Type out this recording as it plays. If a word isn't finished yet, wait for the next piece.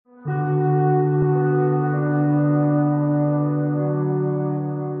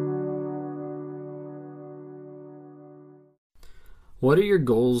What are your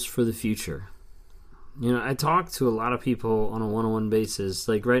goals for the future? You know, I talk to a lot of people on a one-on-one basis.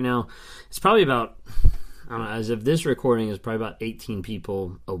 Like right now, it's probably about, I don't know, as of this recording, is probably about 18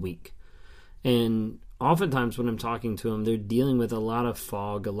 people a week. And oftentimes when I'm talking to them, they're dealing with a lot of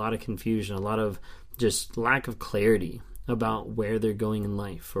fog, a lot of confusion, a lot of just lack of clarity about where they're going in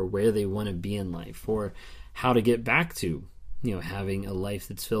life or where they want to be in life or how to get back to, you know, having a life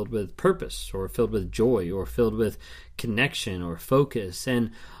that's filled with purpose or filled with joy or filled with connection or focus. And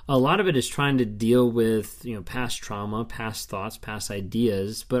a lot of it is trying to deal with, you know, past trauma, past thoughts, past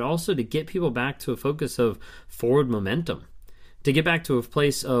ideas, but also to get people back to a focus of forward momentum, to get back to a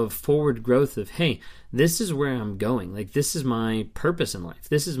place of forward growth of, hey, this is where I'm going. Like, this is my purpose in life.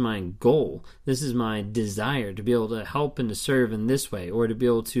 This is my goal. This is my desire to be able to help and to serve in this way, or to be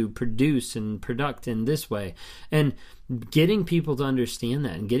able to produce and product in this way. And getting people to understand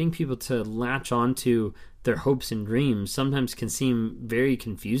that and getting people to latch onto their hopes and dreams sometimes can seem very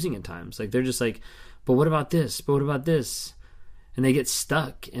confusing at times. Like, they're just like, but what about this? But what about this? And they get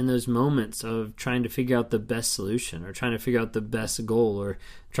stuck in those moments of trying to figure out the best solution or trying to figure out the best goal or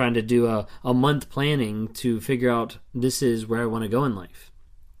trying to do a month planning to figure out this is where I want to go in life.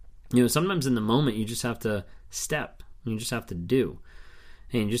 You know, sometimes in the moment you just have to step. You just have to do.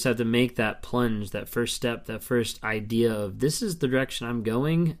 And you just have to make that plunge, that first step, that first idea of this is the direction I'm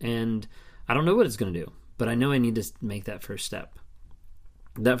going and I don't know what it's going to do, but I know I need to make that first step.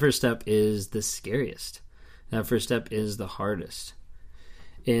 That first step is the scariest. That first step is the hardest.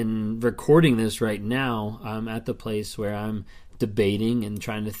 In recording this right now, I'm at the place where I'm debating and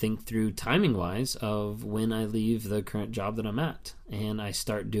trying to think through timing-wise of when I leave the current job that I'm at and I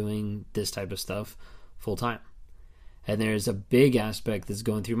start doing this type of stuff full-time. And there's a big aspect that's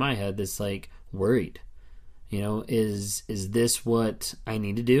going through my head that's like worried. You know, is this what I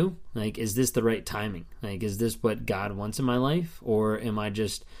need to do? Like, is this the right timing? Like, is this what God wants in my life? Or am I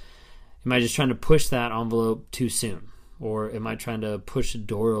just trying to push that envelope too soon? Or am I trying to push a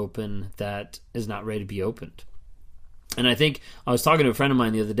door open that is not ready to be opened? And I think I was talking to a friend of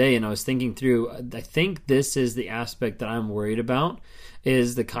mine the other day and I was thinking through, I think this is the aspect that I'm worried about,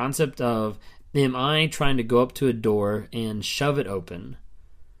 is the concept of, am I trying to go up to a door and shove it open?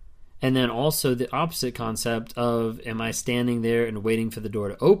 And then also the opposite concept of, am I standing there and waiting for the door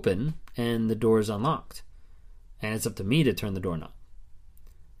to open and the door is unlocked? And it's up to me to turn the doorknob.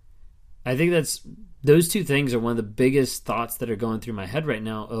 I think those two things are one of the biggest thoughts that are going through my head right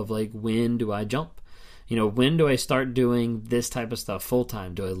now of like, when do I jump? You know, when do I start doing this type of stuff full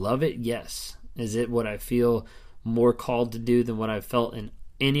time? Do I love it? Yes. Is it what I feel more called to do than what I've felt in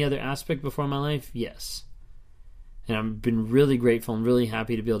any other aspect before in my life? Yes. And I've been really grateful and really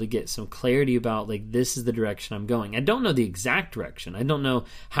happy to be able to get some clarity about like, this is the direction I'm going. I don't know the exact direction. I don't know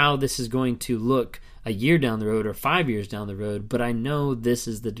how this is going to look a year down the road or 5 years down the road, but I know this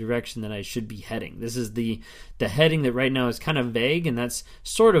is the direction that I should be heading. This is the heading that right now is kind of vague, and that's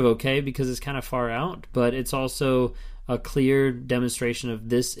sort of okay because it's kind of far out, but it's also a clear demonstration of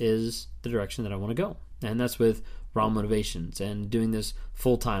this is the direction that I want to go. And that's with Raw Motivations and doing this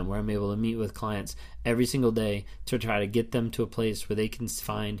full time, where I'm able to meet with clients every single day to try to get them to a place where they can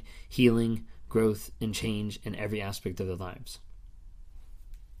find healing, growth, and change in every aspect of their lives.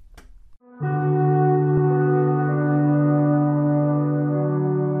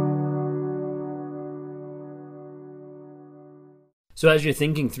 So as you're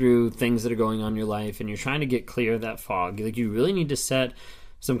thinking through things that are going on in your life and you're trying to get clear of that fog, like, you really need to set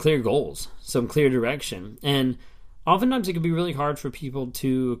some clear goals, some clear direction. And oftentimes it can be really hard for people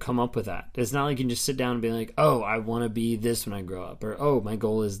to come up with that. It's not like you can just sit down and be like, oh, I want to be this when I grow up, or, oh, my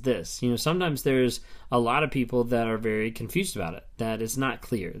goal is this. You know, sometimes there's a lot of people that are very confused about it, that it's not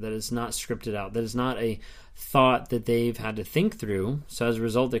clear, that it's not scripted out, that it's not a thought that they've had to think through. So as a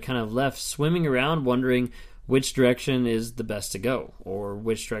result, they're kind of left swimming around wondering which direction is the best to go, or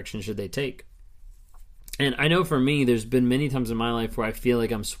which direction should they take. And I know for me, there's been many times in my life where I feel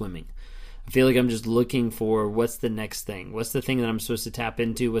like I'm swimming. I feel like I'm just looking for what's the next thing. What's the thing that I'm supposed to tap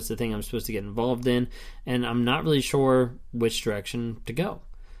into? What's the thing I'm supposed to get involved in? And I'm not really sure which direction to go.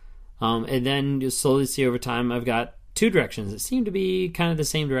 And then you'll slowly see over time, I've got two directions that seem to be kind of the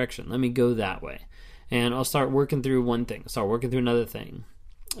same direction. Let me go that way. And I'll start working through one thing, start working through another thing.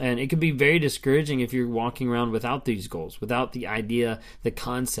 And it can be very discouraging if you're walking around without these goals, without the idea, the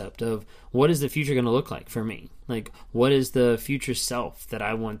concept of what is the future going to look like for me? Like, what is the future self that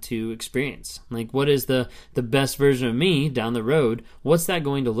I want to experience? Like, what is the best version of me down the road? What's that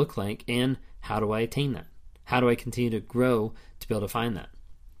going to look like? And how do I attain that? How do I continue to grow to be able to find that?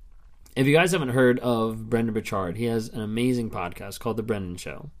 If you guys haven't heard of Brendon Burchard, he has an amazing podcast called The Brendon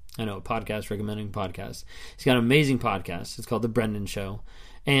Show. I know, a podcast recommending podcasts. He's got an amazing podcast. It's called The Brendan Show.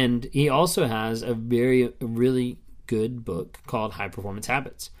 And he also has a really good book called High Performance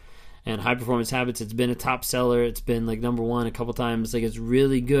Habits. And High Performance Habits, it's been a top seller. It's been like number one a couple times. Like, it's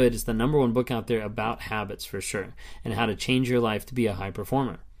really good. It's the number one book out there about habits for sure, and how to change your life to be a high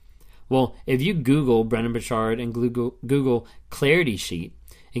performer. Well, if you Google Brendon Burchard and Google Clarity Sheet,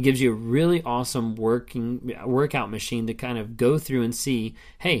 it gives you a really awesome workout machine to kind of go through and see,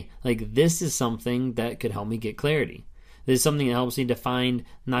 hey, like, this is something that could help me get clarity. This is something that helps me define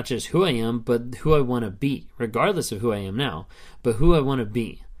not just who I am, but who I want to be, regardless of who I am now, but who I want to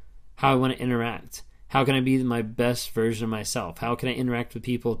be, how I want to interact. How can I be my best version of myself? How can I interact with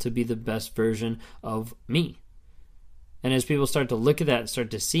people to be the best version of me? And as people start to look at that and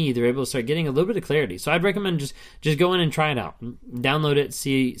start to see, they're able to start getting a little bit of clarity. So I'd recommend just go in and try it out. Download it,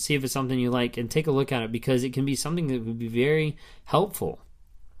 see if it's something you like, and take a look at it, because it can be something that would be very helpful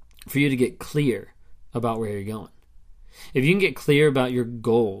for you to get clear about where you're going. If you can get clear about your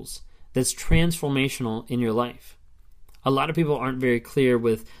goals, that's transformational in your life. A lot of people aren't very clear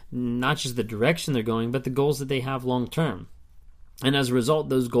with not just the direction they're going, but the goals that they have long term. And as a result,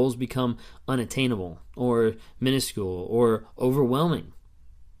 those goals become unattainable or minuscule or overwhelming.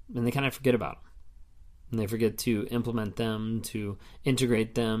 And they kind of forget about them. And they forget to implement them, to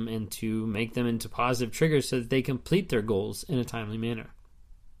integrate them, and to make them into positive triggers so that they complete their goals in a timely manner.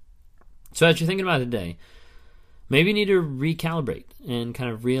 So as you're thinking about today, maybe you need to recalibrate and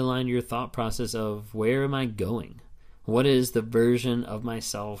kind of realign your thought process of, where am I going? What is the version of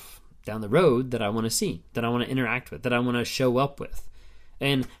myself down the road that I want to see, that I want to interact with, that I want to show up with?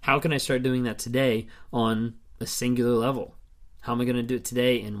 And how can I start doing that today on a singular level? How am I going to do it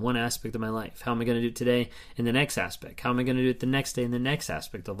today in one aspect of my life? How am I going to do it today in the next aspect? How am I going to do it the next day in the next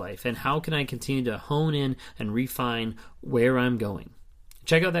aspect of life? And how can I continue to hone in and refine where I'm going?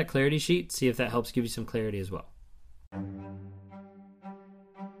 Check out that clarity sheet, see if that helps give you some clarity as well.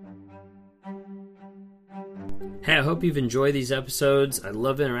 Hey, I hope you've enjoyed these episodes. I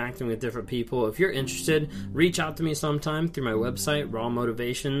love interacting with different people. If you're interested, reach out to me sometime through my website, Raw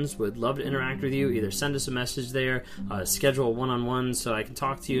Motivations. Would love to interact with you. Either send us a message there, schedule a one-on-one so I can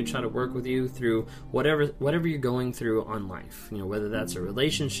talk to you and try to work with you through whatever you're going through on life. You know, whether that's a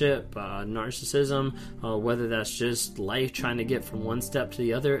relationship, narcissism, whether that's just life, trying to get from one step to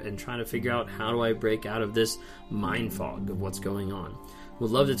the other and trying to figure out, how do I break out of this mind fog of what's going on.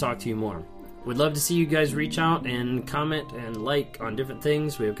 Would love to talk to you more. Would love to see you guys reach out and comment and like on different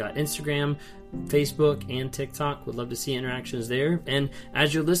things. We've got Instagram, Facebook, and TikTok. Would love to see interactions there. And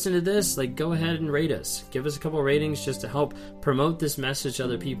as you're listening to this, go ahead and rate us. Give us a couple ratings just to help promote this message to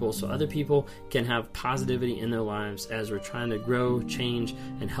other people, so other people can have positivity in their lives as we're trying to grow, change,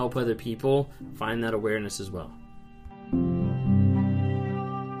 and help other people find that awareness as well.